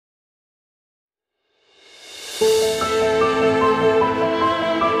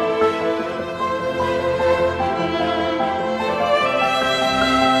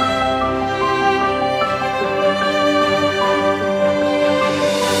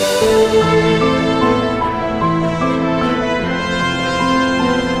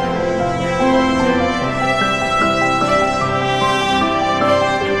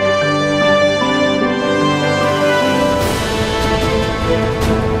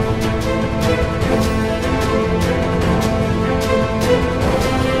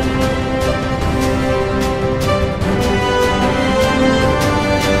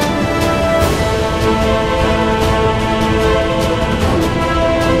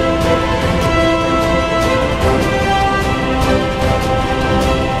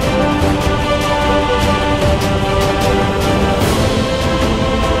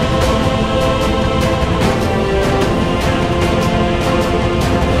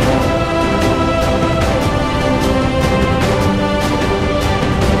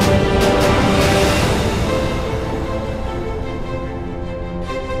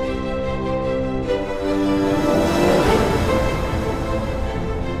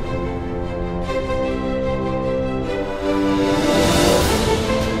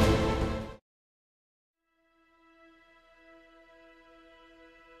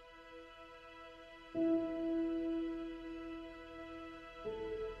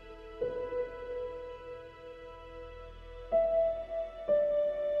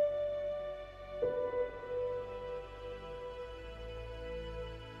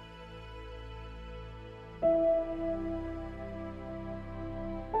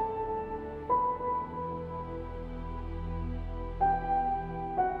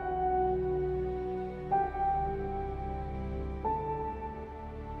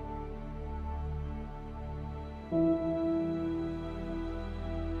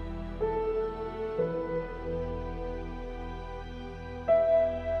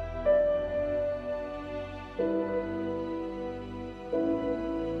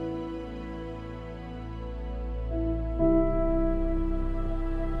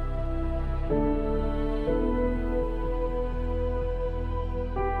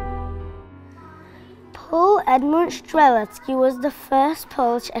Edmund Strzelecki was the first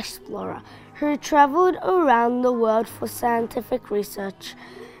Polish explorer who traveled around the world for scientific research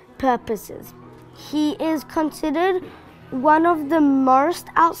purposes. He is considered one of the most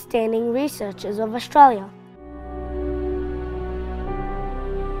outstanding researchers of Australia.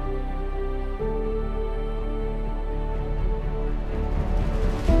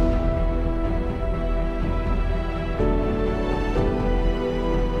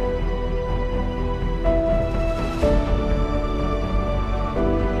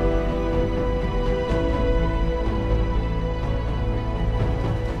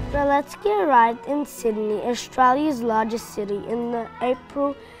 Strzelecki arrived in Sydney, Australia's largest city, in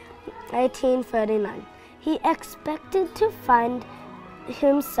April 1839. He expected to find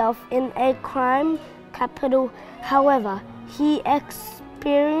himself in a crime capital. However, he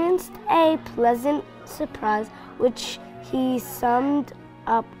experienced a pleasant surprise, which he summed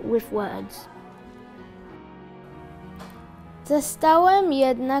up with words. Zastałem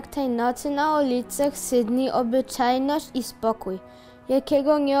jednak tej nocy na ulicach Sydney obyczajność i spokój,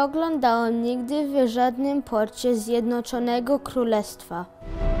 jakiego nie oglądałem nigdy w żadnym porcie Zjednoczonego Królestwa.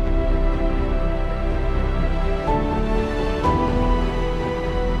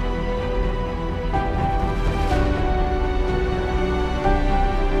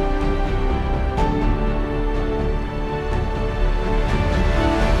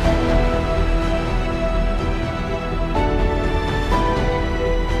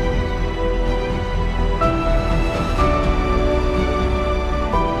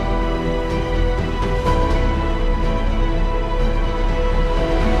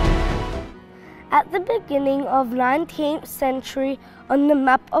 At the beginning of 19th century, on the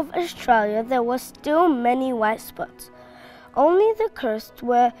map of Australia, there were still many white spots. Only the coasts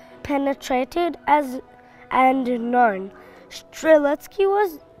were penetrated and known. Strzelecki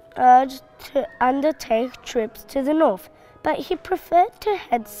was urged to undertake trips to the north, but he preferred to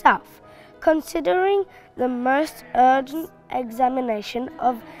head south, considering the most urgent examination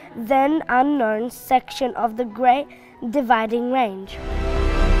of then unknown section of the Great Dividing Range.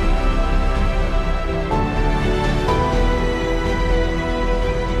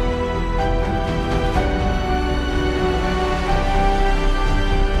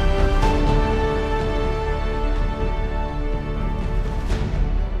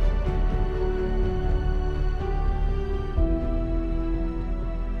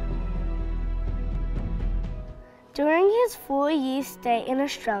 During his 4-year stay in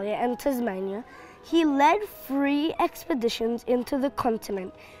Australia and Tasmania, he led 3 expeditions into the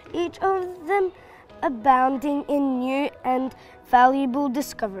continent, each of them abounding in new and valuable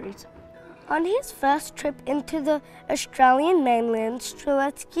discoveries. On his first trip into the Australian mainland,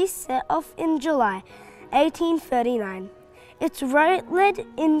 Strzelecki set off in July 1839. Its route led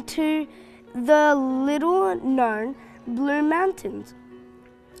into the little-known Blue Mountains.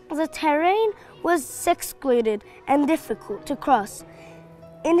 The terrain was secluded and difficult to cross.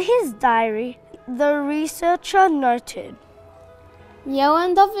 In his diary, the researcher noted: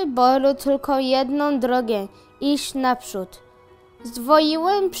 Miałem do wyboru tylko jedną drogę, iść naprzód.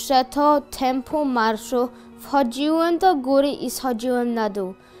 Zdwoiłem przeto tempo marszu, wchodziłem do góry i schodziłem na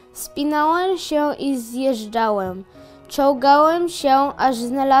dół. Wspinałem się i zjeżdżałem. Czołgałem się, aż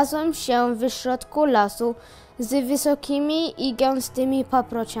znalazłem się w środku lasu z wysokimi i gęstymi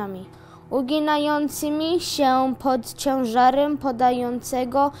paprociami, uginającymi się pod ciężarem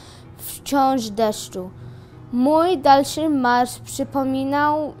padającego wciąż deszczu. Mój dalszy marsz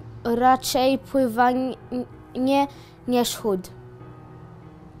przypominał raczej pływanie niż chód.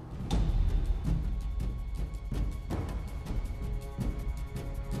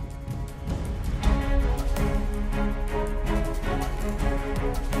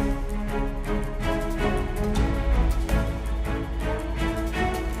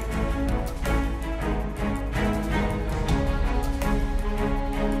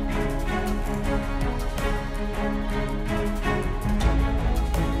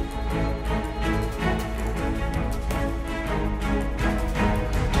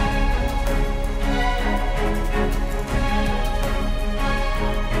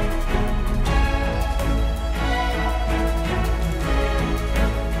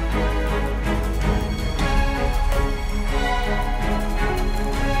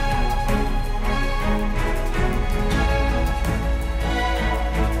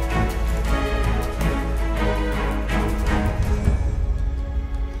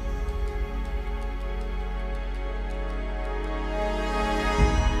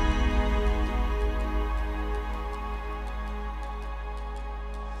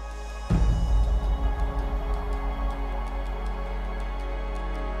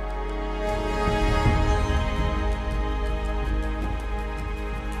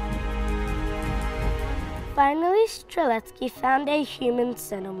 Finally, Strzelecki found a human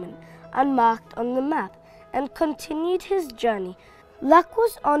settlement unmarked on the map and continued his journey. Luck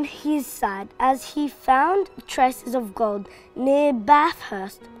was on his side as he found traces of gold near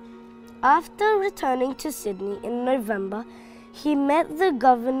Bathurst. After returning to Sydney in November, he met the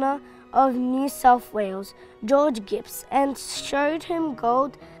Governor of New South Wales, George Gipps, and showed him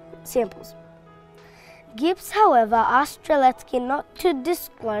gold samples. Gipps, however, asked Strzelecki not to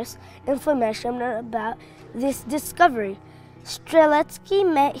disclose information about this discovery. Strzelecki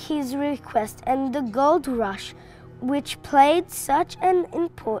met his request, and the gold rush, which played such an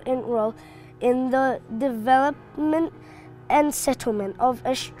important role in the development and settlement of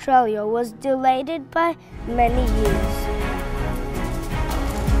Australia, was delayed by many years.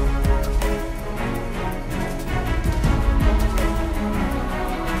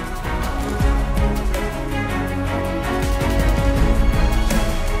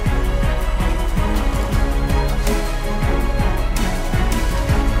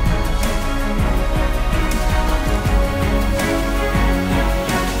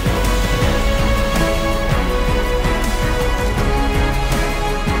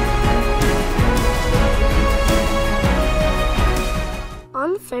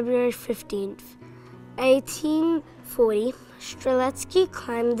 On February 15th, 1840, Strzelecki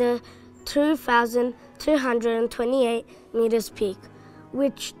climbed the 2,228 meters peak,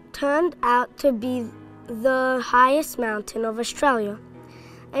 which turned out to be the highest mountain of Australia.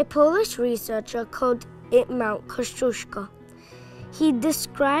 A Polish researcher called it Mount Kościuszko. He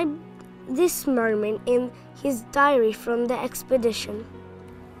described this moment in his diary from the expedition.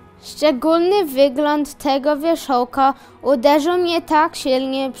 Szczególny wygląd tego wierzchołka uderzył mnie tak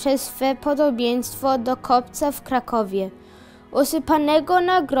silnie przez swe podobieństwo do kopca w Krakowie, usypanego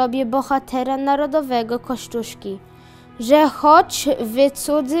na grobie bohatera narodowego Kościuszki, że choć w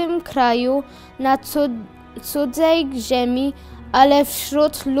cudzym kraju, na cudzej ziemi, ale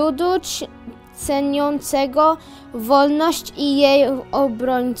wśród ludu ceniącego wolność i jej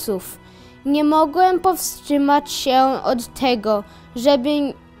obrońców, nie mogłem powstrzymać się od tego, żeby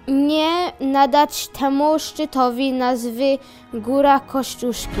nie nadać temu szczytowi nazwy Góra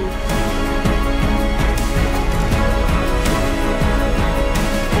Kościuszki.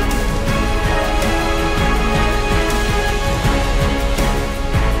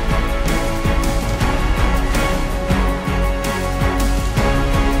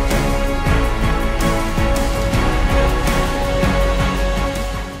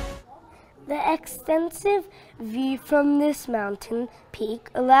 The extensive view from this mountain peak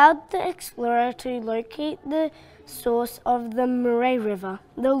allowed the explorer to locate the source of the Murray River,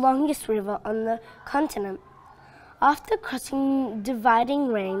 the longest river on the continent. After crossing dividing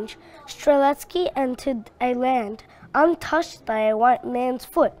range, Strzelecki entered a land untouched by a white man's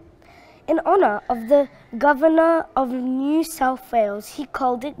foot. In honor of the governor of New South Wales, he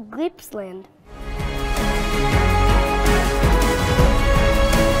called it Gippsland.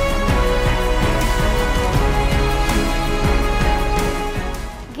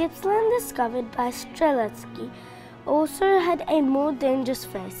 Gippsland, discovered by Strzelecki, also had a more dangerous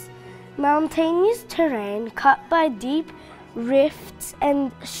face. Mountainous terrain cut by deep rifts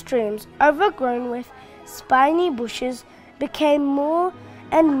and streams, overgrown with spiny bushes, became more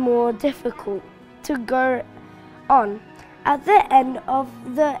and more difficult to go on. At the end of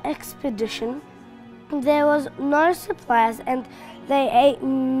the expedition, there was no supplies and they ate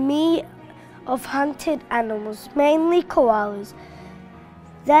meat of hunted animals, mainly koalas.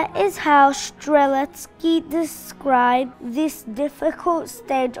 That is how Strzelecki described this difficult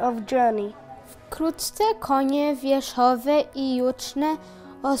stage of journey. Wkrótce konie wierzchowe i juczne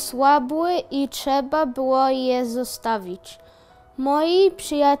osłabły i trzeba było je zostawić. Moi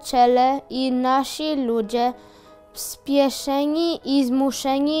przyjaciele i nasi ludzie, spieszeni i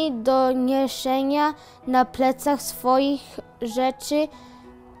zmuszeni do niesienia na plecach swoich rzeczy,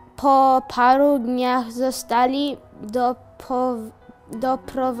 po paru dniach zostali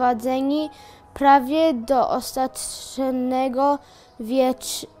doprowadzeni prawie do ostatecznego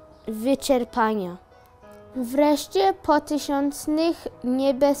wyczerpania. Wreszcie po tysiącznych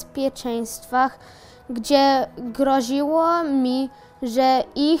niebezpieczeństwach, gdzie groziło mi, że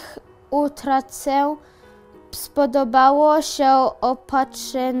ich utracę, spodobało się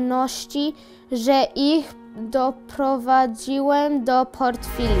opatrzności, że ich doprowadziłem do Port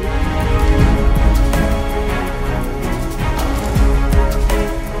Phillip.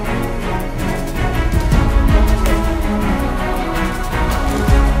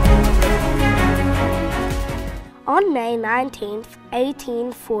 On May 19,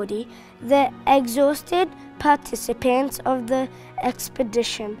 1840, the exhausted participants of the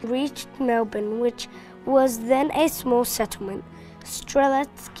expedition reached Melbourne, which was then a small settlement.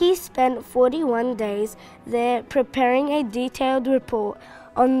 Strzelecki spent 41 days there preparing a detailed report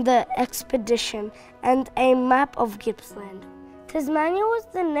on the expedition and a map of Gippsland. Tasmania was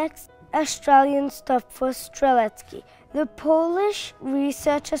the next Australian stop for Strzelecki. The Polish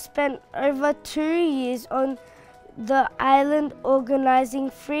researcher spent over 2 years on the island, organizing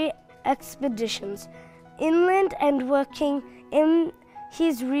 3 expeditions inland and working in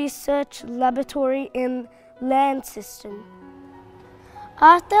his research laboratory in Launceston.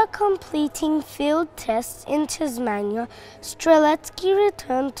 After completing field tests in Tasmania, Strzelecki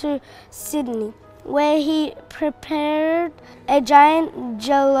returned to Sydney, where he prepared a giant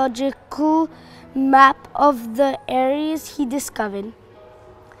geological map of the areas he discovered.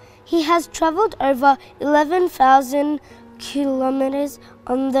 He has travelled over 11,000 kilometres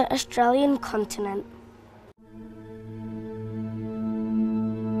on the Australian continent.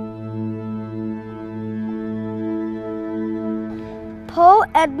 Paul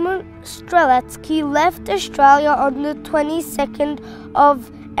Edmund Strzelecki left Australia on the 22nd of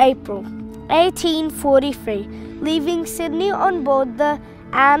April, 1843, leaving Sydney on board the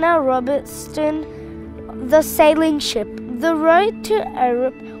Anna Robertson, the sailing ship. The road to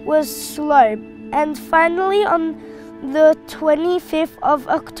Europe was slow, and finally on the 25th of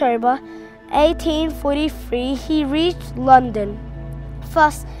October, 1843, he reached London,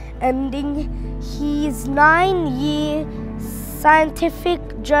 thus ending his 9-year scientific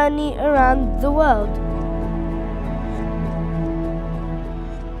journey around the world.